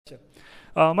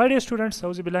My dear students,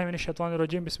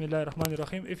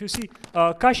 Bismillahirrahmanirrahim. If you see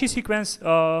Cauchy sequence,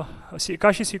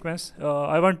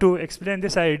 I want to explain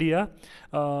this idea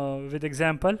with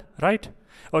example, right?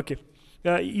 Okay.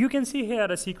 You can see here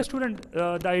a sequence. Student,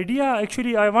 the idea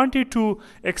actually I wanted to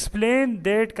explain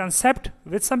that concept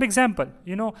with some example.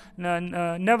 You know,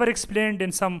 never explained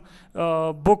in some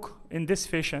book in this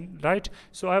fashion, right?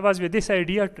 So I was with this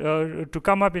idea to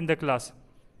come up in the class.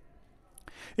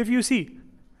 If you see,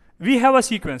 we have a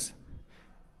sequence.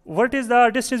 What is the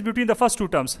distance between the first two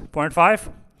terms?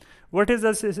 0.5. What is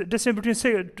the distance between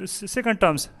second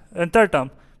terms and third term?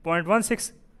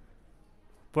 0.16,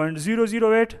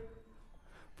 0.008,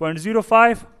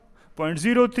 0.05,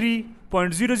 0.03,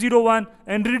 0.001,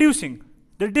 and reducing.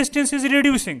 The distance is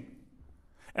reducing.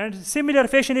 And similar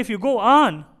fashion, if you go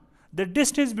on, the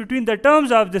distance between the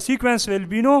terms of the sequence will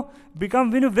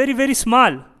become very, very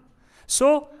small.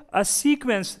 So a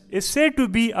sequence is said to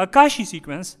be a Cauchy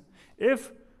sequence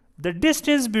if the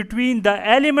distance between the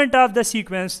element of the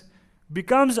sequence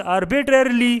becomes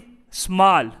arbitrarily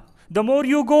small. The more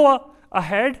you go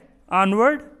ahead,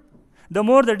 onward, the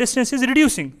more the distance is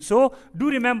reducing. So do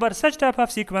remember, such type of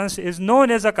sequence is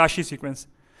known as a Cauchy sequence.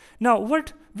 Now,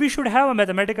 what we should have a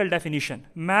mathematical definition.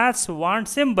 Maths want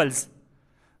symbols,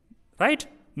 right?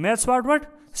 Maths want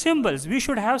what? Symbols. We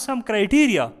should have some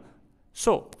criteria.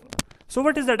 So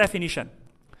what is the definition?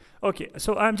 Okay,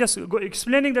 so I'm just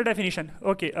explaining the definition.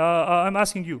 Okay, I'm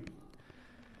asking you.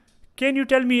 Can you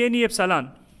tell me any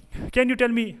epsilon? Can you tell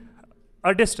me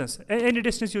a distance? Any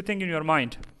distance you think in your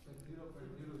mind?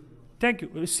 Thank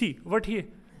you. See, what he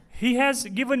has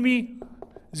given me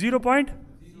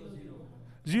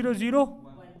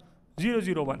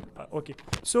 0.00001. Okay,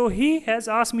 so he has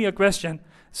asked me a question.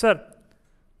 Sir,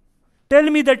 tell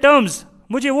me the terms.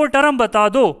 मुझे वो term बता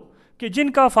दो कि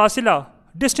जिनका फासिला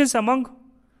distance among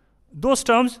those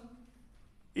terms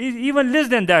is even less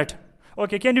than that.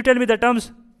 Okay, can you tell me the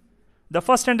terms? The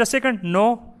first and the second?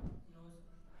 No.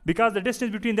 Because the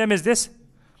distance between them is this.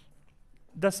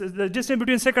 The distance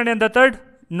between second and the third?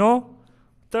 No.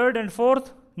 Third and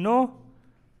fourth? No.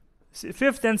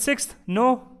 Fifth and sixth?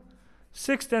 No.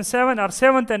 Sixth and seventh, or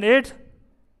seventh and eighth?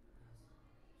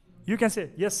 You can say,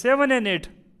 yes, 7 and 8.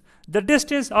 The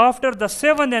distance after the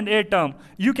 7 and 8 term,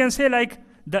 you can say like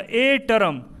the 8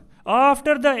 term,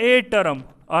 after the 8 term,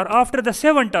 or after the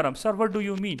 7 term. Sir, what do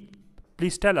you mean?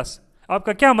 Please tell us.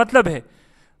 आपका क्या मतलब है?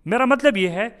 मेरा मतलब ये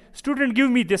है, student, give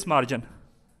me this margin.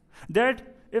 That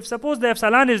if suppose the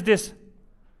epsilon is this,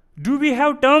 do we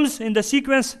have terms in the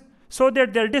sequence so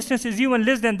that their distance is even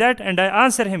less than that? And I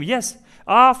answer him, yes.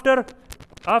 After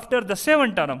the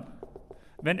 7 term,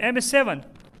 when m is 7,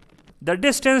 the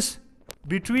distance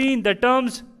between the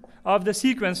terms of the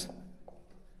sequence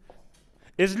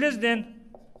is less than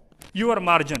your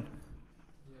margin,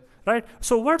 right?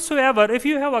 So whatsoever, if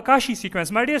you have a Cauchy sequence,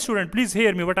 my dear student, please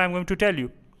hear me what I'm going to tell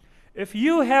you. If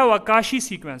you have a Cauchy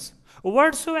sequence,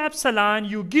 whatsoever epsilon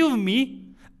you give me,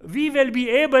 we will be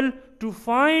able to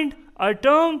find a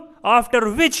term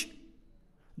after which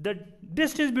the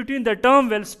distance between the term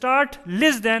will start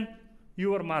less than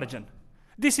your margin.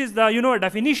 This is the, a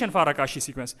definition for a Cauchy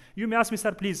sequence. You may ask me,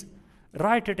 sir, please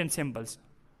write it in symbols.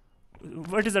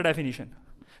 What is the definition?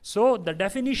 So the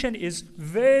definition is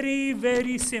very,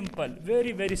 very simple.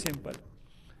 Very, very simple.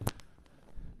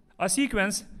 A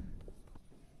sequence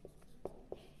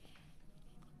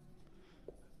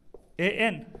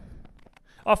an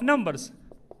of numbers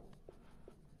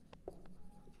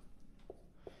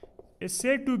is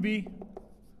said to be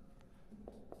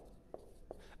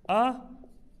a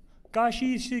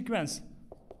Cauchy sequence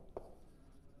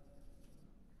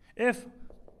if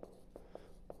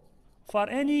for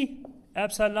any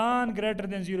epsilon greater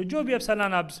than 0, जो भी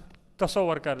epsilon आप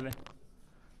तस्वर कर लें,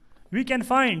 we can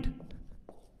find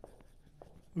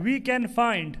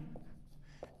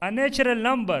a natural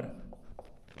number,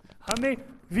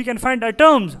 we can find a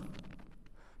terms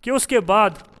कि उसके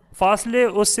बाद फासले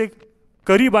उससे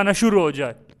करीब आना शुरू हो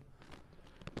जाए.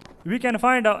 We can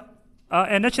find a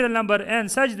natural number n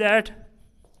such that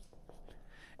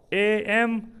a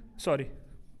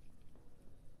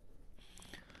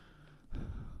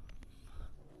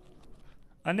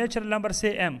natural number,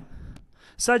 say m,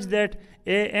 such that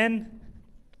an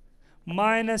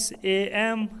minus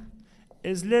am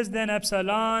is less than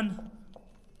epsilon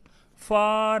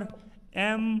for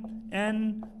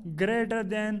mn greater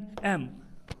than m.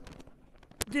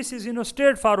 This is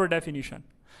straightforward definition.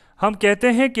 हम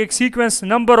कहते हैं कि एक sequence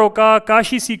नंबरों का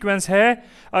Cauchy sequence है.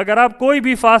 अगर आप कोई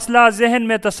भी फासला जहन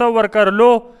में तस्वर कर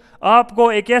लो,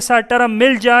 आपको एक ऐसा टर्म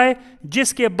मिल जाए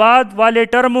जिसके बाद वाले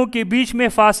टर्मों के बीच में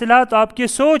फासला तो आपके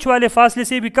सोच वाले फासले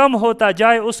से भी कम होता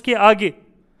जाए, उसके आगे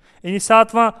यानी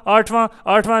 7वां 8वां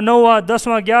 8वां 9वां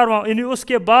 10वां 11वां यानी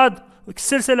उसके बाद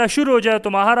सिलसिला शुरू हो जाए तो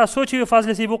तुम्हारा सोचे हुए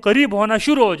फासले से वो करीब होना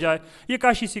शुरू हो जाए। ये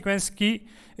काशी सीक्वेंस की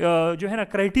जो है ना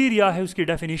क्राइटेरिया है, उसकी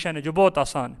डेफिनेशन है जो बहुत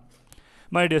आसान है।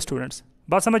 माय डियर स्टूडेंट्स,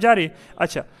 बात समझ आ रही है?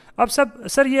 अच्छा, अब सब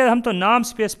सर ये हम तो नाम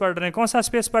स्पेस पढ़ रहे हैं, कौन सा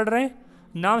स्पेस पढ़ रहे हैं?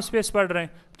 नाम स्पेस पढ़ रहे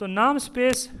हैं। तो नाम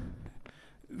space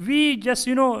we just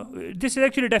this is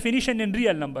actually definition in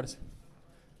real numbers,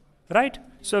 right?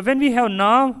 So when we have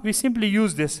noun, we simply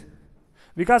use this,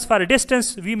 because for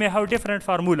distance we may have different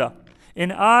formula.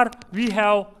 In R we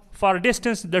have for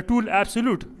distance the tool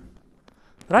absolute,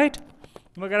 right?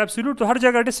 मगर absolute तो हर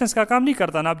जगह distance का काम नहीं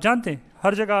करता ना, आप जानते हैं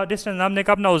हर जगह डिस्टेंस नामने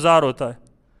का अपना औजार होता है।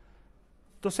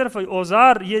 तो सिर्फ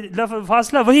औजार ये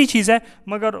फासला वही चीज़ है,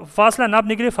 मगर फासला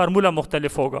नापने के लिए फार्मूला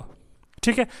मुख्तलिफ होगा।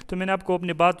 ठीक है, तो मैंने आपको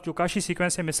अपनी बात जो काशी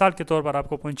सीक्वेंस है मिसाल के तौर पर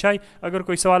आपको पहुंचाई। अगर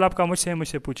कोई सवाल आपका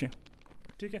मुझसे पूछें।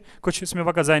 ठीक है, कुछ इसमें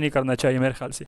वक्त ज़ाया नहीं करना चाहिए मेरे ख्याल से।